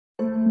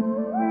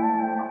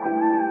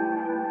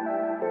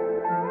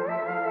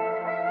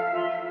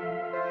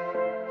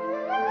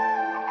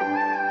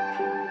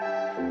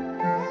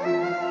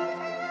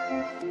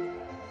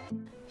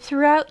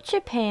Throughout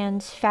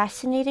Japan's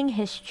fascinating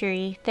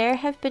history, there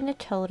have been a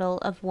total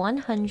of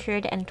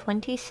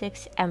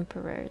 126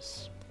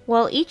 emperors.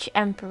 While each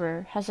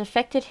emperor has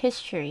affected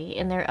history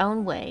in their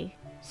own way,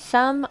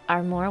 some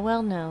are more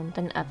well known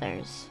than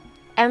others.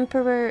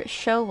 Emperor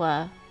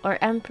Showa, or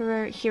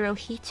Emperor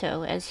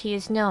Hirohito as he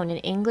is known in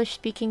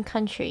English-speaking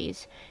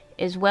countries,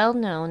 is well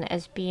known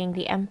as being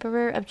the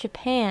Emperor of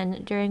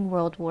Japan during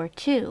World War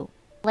II.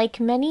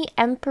 Like many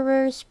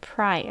emperors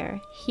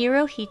prior,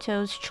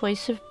 Hirohito's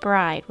choice of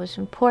bride was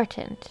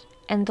important,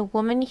 and the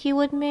woman he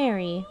would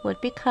marry would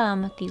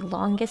become the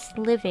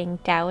longest-living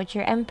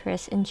Dowager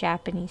Empress in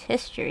Japanese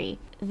history.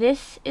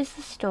 This is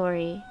the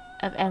story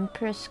of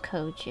Empress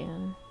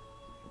Kōjun.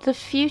 The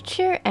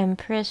future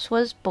Empress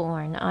was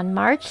born on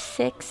March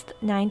 6,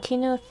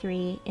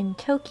 1903 in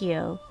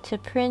Tokyo to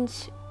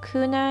Prince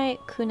Kunai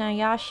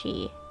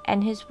Kunayashi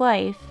and his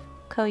wife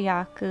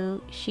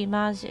Koyaku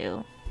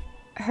Shimazu.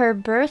 Her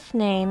birth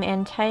name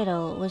and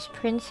title was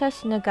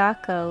Princess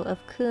Nagako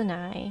of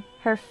Kunai.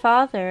 Her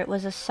father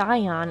was a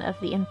scion of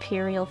the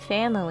imperial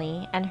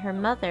family, and her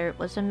mother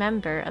was a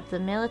member of the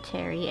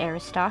military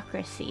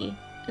aristocracy.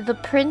 The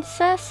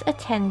princess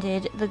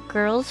attended the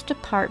Girls'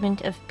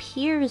 Department of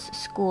Peers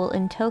School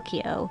in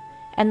Tokyo,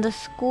 and the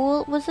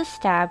school was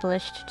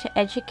established to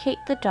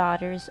educate the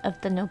daughters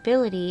of the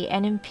nobility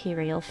and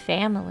imperial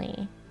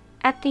family.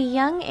 At the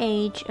young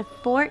age of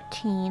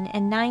 14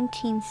 in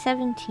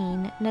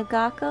 1917,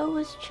 Nagako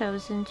was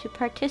chosen to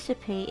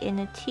participate in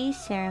a tea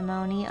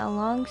ceremony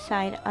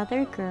alongside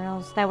other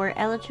girls that were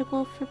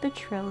eligible for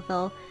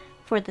betrothal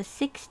for the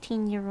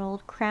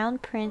 16-year-old Crown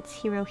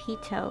Prince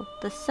Hirohito,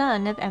 the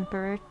son of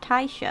Emperor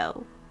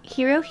Taisho.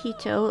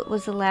 Hirohito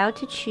was allowed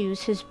to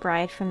choose his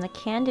bride from the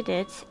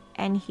candidates,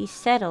 and he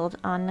settled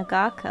on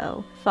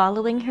Nagako.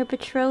 Following her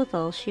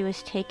betrothal, she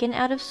was taken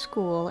out of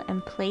school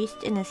and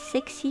placed in a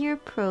 6-year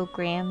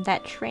program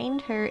that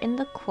trained her in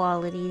the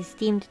qualities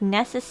deemed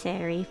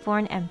necessary for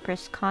an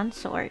empress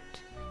consort.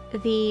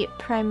 The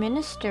prime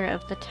minister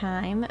of the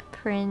time,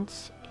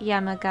 Prince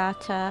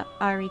Yamagata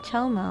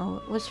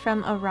Aritomo, was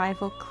from a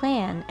rival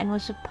clan and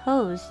was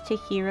opposed to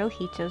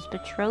Hirohito's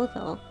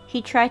betrothal.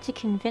 He tried to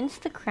convince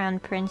the crown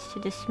prince to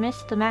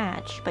dismiss the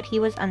match, but he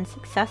was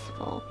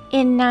unsuccessful.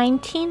 In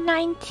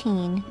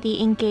 1919,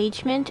 the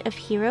engagement of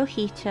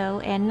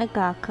Hirohito and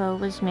Nagako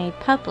was made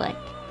public.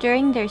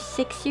 During their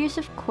 6 years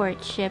of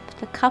courtship,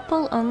 the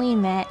couple only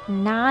met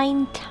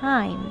 9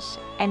 times,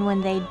 and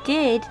when they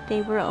did,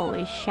 they were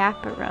always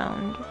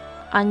chaperoned.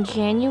 On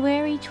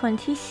January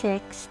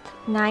 26,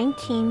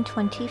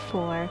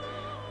 1924,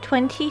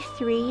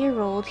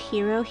 23-year-old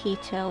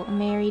Hirohito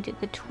married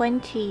the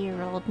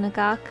 20-year-old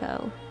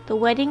Nagako. The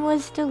wedding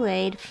was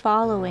delayed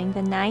following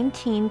the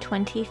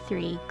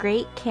 1923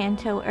 Great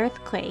Kanto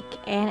earthquake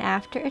and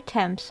after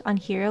attempts on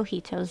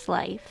Hirohito's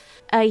life.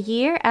 A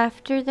year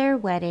after their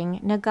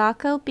wedding,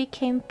 Nagako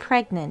became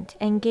pregnant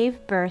and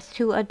gave birth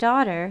to a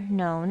daughter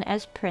known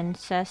as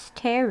Princess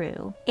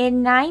Teru.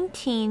 In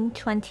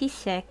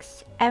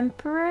 1926,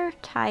 Emperor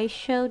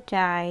Taisho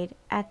died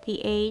at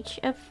the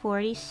age of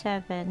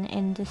 47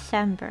 in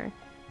December,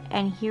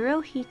 and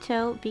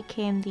Hirohito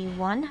became the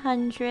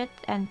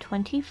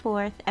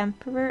 124th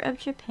Emperor of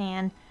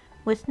Japan,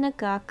 with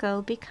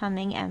Nagako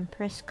becoming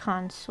Empress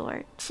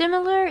Consort.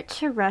 Similar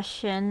to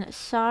Russian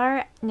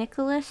Tsar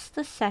Nicholas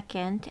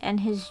II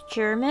and his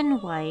German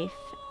wife,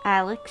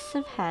 Alex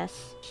of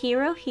Hesse,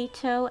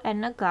 Hirohito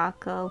and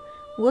Nagako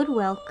would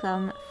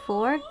welcome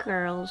 4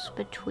 girls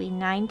between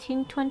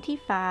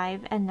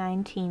 1925 and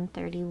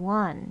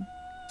 1931.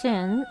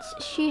 Since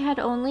she had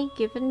only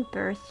given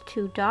birth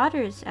to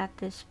daughters at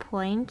this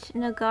point,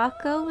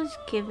 Nagako was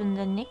given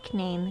the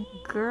nickname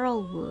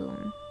Girl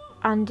Womb.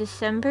 On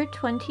December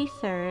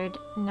 23,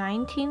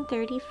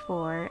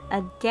 1934,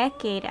 a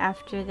decade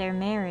after their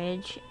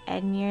marriage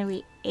and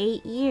nearly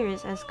 8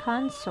 years as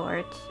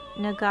consort,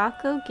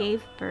 Nagako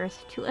gave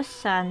birth to a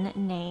son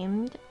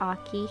named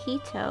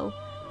Akihito,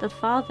 the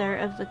father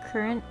of the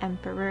current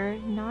emperor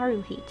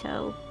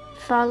Naruhito.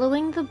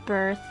 Following the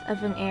birth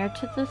of an heir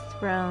to the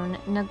throne,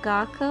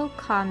 Nagako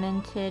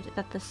commented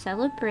that the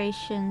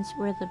celebrations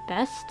were the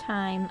best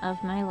time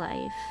of my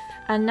life.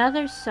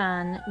 Another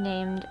son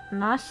named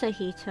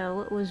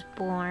Masahito was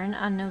born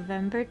on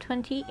November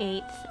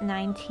 28,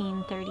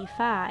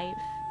 1935.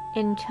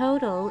 In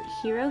total,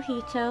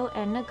 Hirohito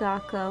and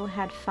Nagako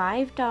had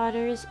 5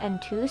 daughters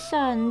and 2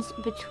 sons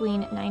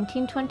between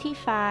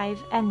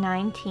 1925 and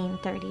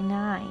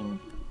 1939.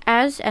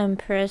 As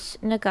Empress,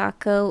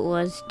 Nagako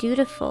was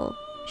dutiful.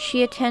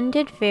 She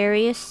attended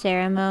various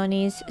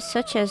ceremonies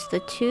such as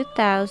the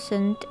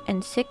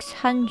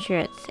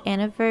 2600th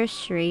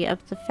anniversary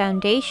of the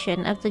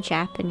foundation of the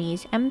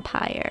Japanese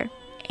Empire,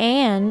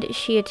 and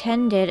she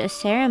attended a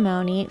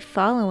ceremony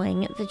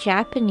following the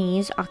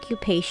Japanese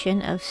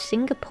occupation of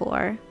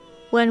Singapore.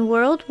 When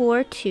World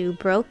War II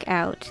broke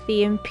out,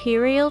 the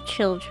imperial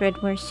children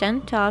were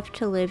sent off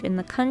to live in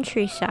the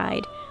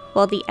countryside,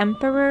 while the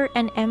Emperor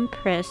and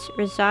Empress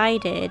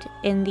resided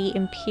in the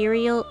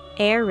Imperial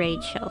Air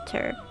Raid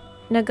Shelter.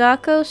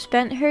 Nagako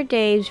spent her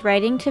days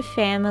writing to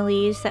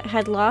families that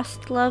had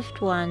lost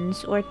loved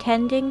ones or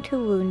tending to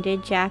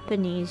wounded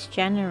Japanese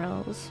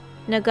generals.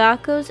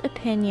 Nagako's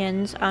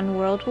opinions on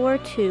World War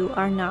II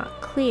are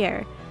not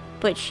clear,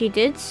 but she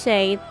did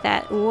say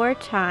that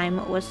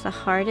wartime was the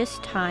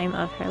hardest time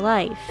of her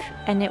life,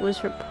 and it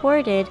was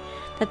reported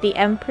that the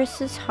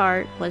Empress's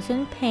heart was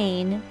in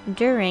pain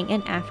during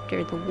and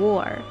after the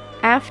war.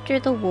 After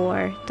the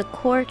war, the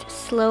court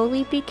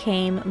slowly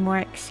became more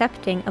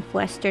accepting of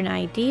Western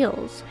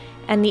ideals,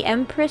 and the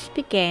Empress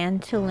began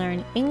to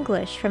learn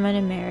English from an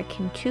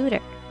American tutor.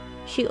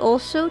 She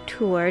also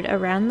toured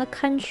around the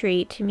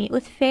country to meet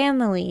with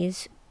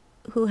families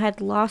who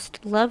had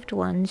lost loved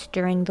ones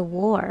during the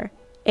war.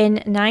 In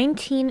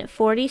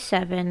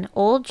 1947,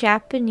 all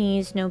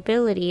Japanese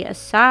nobility,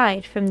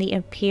 aside from the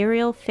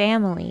imperial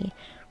family,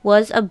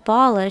 was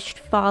abolished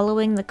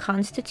following the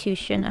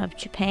Constitution of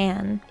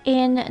Japan.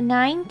 In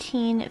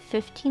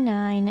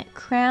 1959,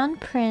 Crown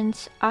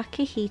Prince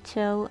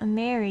Akihito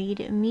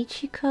married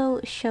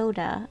Michiko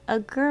Shoda, a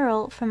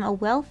girl from a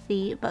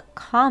wealthy but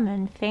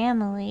common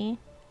family.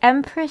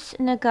 Empress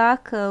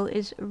Nagako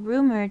is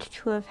rumored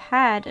to have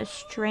had a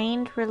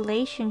strained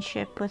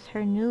relationship with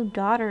her new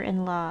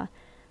daughter-in-law,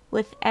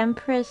 with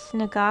Empress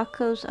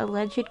Nagako's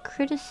alleged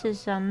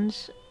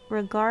criticisms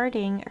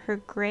regarding her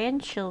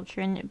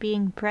grandchildren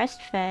being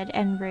breastfed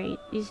and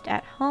raised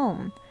at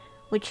home,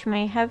 which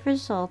may have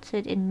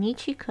resulted in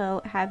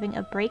Michiko having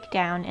a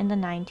breakdown in the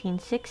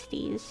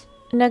 1960s.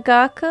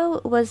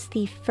 Nagako was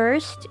the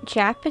first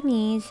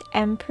Japanese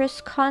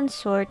Empress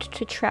consort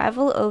to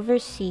travel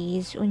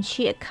overseas when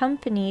she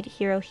accompanied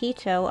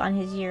Hirohito on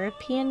his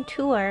European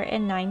tour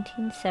in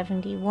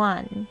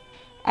 1971,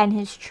 and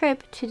his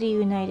trip to the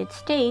United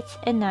States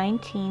in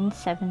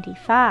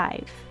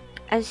 1975.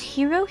 As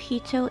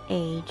Hirohito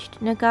aged,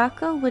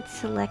 Nagako would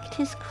select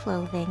his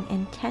clothing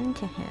and tend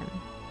to him.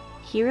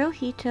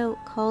 Hirohito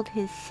called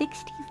his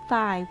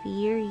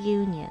 65-year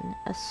union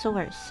a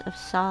source of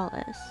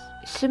solace.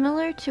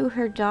 Similar to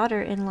her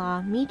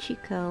daughter-in-law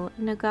Michiko,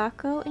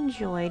 Nagako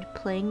enjoyed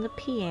playing the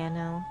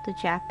piano, the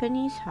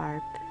Japanese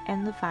harp,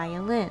 and the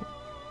violin.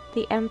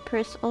 The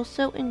Empress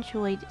also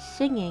enjoyed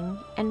singing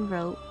and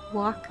wrote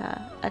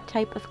waka, a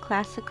type of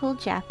classical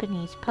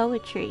Japanese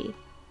poetry.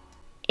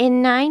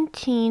 In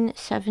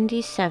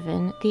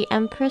 1977, the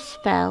Empress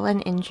fell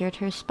and injured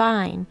her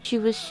spine. She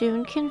was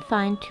soon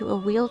confined to a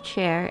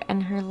wheelchair,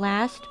 and her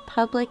last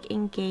public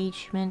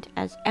engagement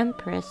as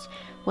Empress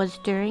was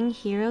during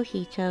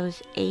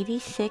Hirohito's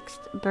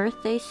 86th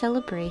birthday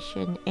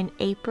celebration in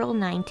April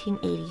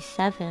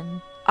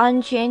 1987.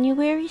 On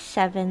January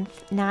 7,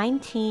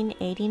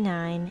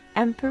 1989,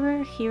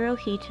 Emperor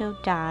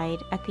Hirohito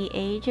died at the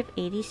age of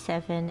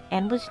 87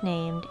 and was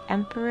named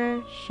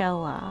Emperor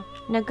Showa.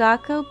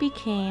 Nagako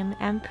became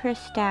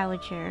Empress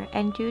Dowager,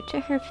 and due to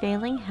her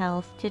failing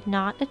health did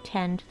not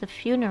attend the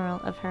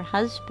funeral of her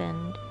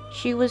husband.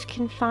 She was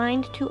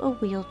confined to a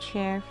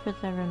wheelchair for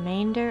the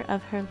remainder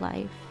of her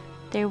life.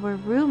 There were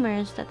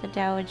rumors that the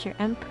Dowager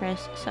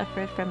Empress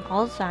suffered from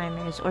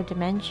Alzheimer's or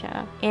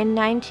dementia. In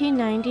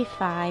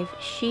 1995,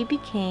 she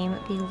became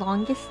the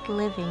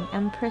longest-living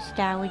Empress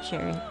Dowager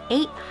in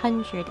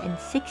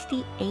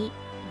 868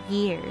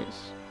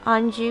 years.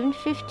 On June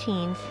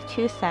 15,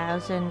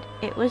 2000,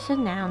 it was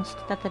announced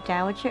that the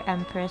Dowager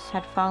Empress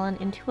had fallen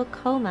into a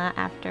coma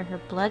after her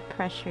blood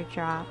pressure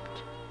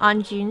dropped.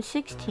 On June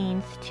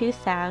 16,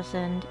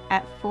 2000,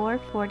 at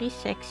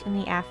 4:46 in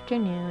the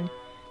afternoon,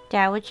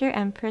 Dowager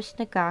Empress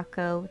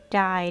Nagako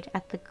died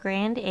at the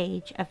grand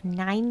age of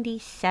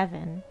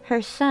 97.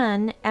 Her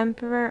son,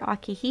 Emperor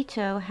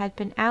Akihito, had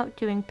been out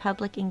doing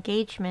public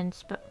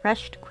engagements but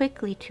rushed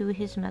quickly to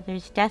his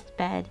mother's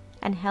deathbed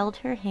and held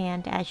her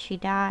hand as she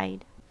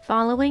died.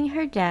 Following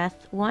her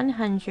death,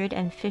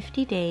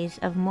 150 days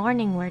of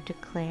mourning were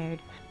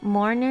declared.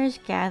 Mourners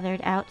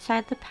gathered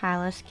outside the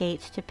palace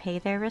gates to pay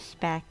their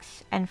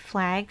respects, and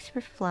flags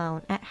were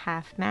flown at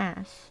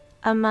half-mast.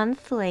 A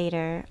month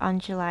later,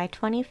 on July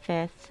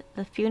 25th,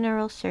 the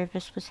funeral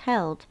service was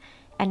held,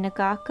 and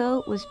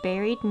Nagako was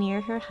buried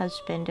near her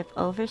husband of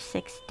over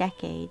 6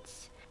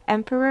 decades.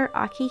 Emperor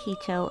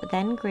Akihito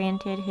then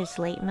granted his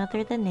late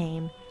mother the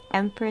name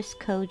Empress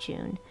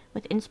Kōjun,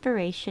 with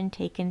inspiration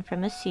taken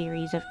from a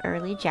series of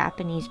early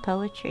Japanese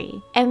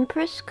poetry.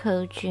 Empress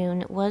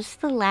Kōjun was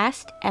the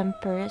last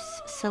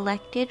empress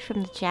selected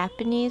from the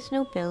Japanese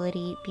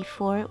nobility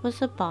before it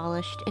was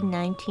abolished in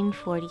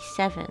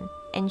 1947,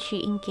 and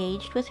she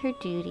engaged with her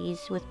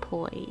duties with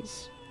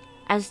poise.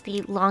 As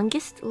the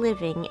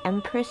longest-living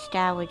Empress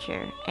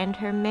Dowager and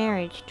her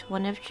marriage to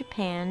one of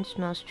Japan's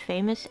most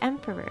famous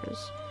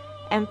emperors,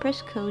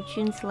 Empress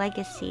Kōjun's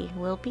legacy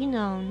will be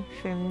known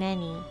for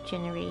many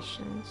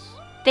generations.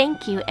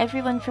 Thank you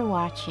everyone for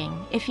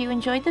watching. If you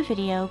enjoyed the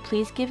video,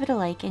 please give it a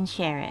like and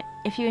share it.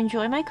 If you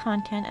enjoy my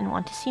content and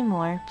want to see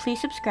more, please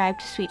subscribe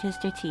to Sweet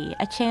Sister Tea,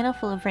 a channel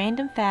full of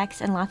random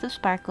facts and lots of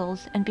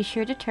sparkles, and be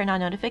sure to turn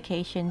on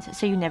notifications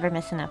so you never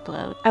miss an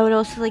upload. I would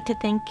also like to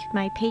thank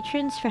my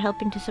patrons for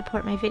helping to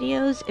support my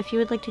videos. If you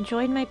would like to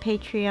join my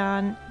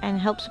Patreon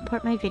and help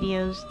support my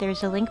videos,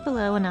 there's a link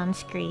below and on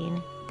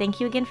screen. Thank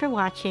you again for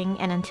watching,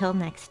 and until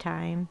next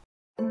time.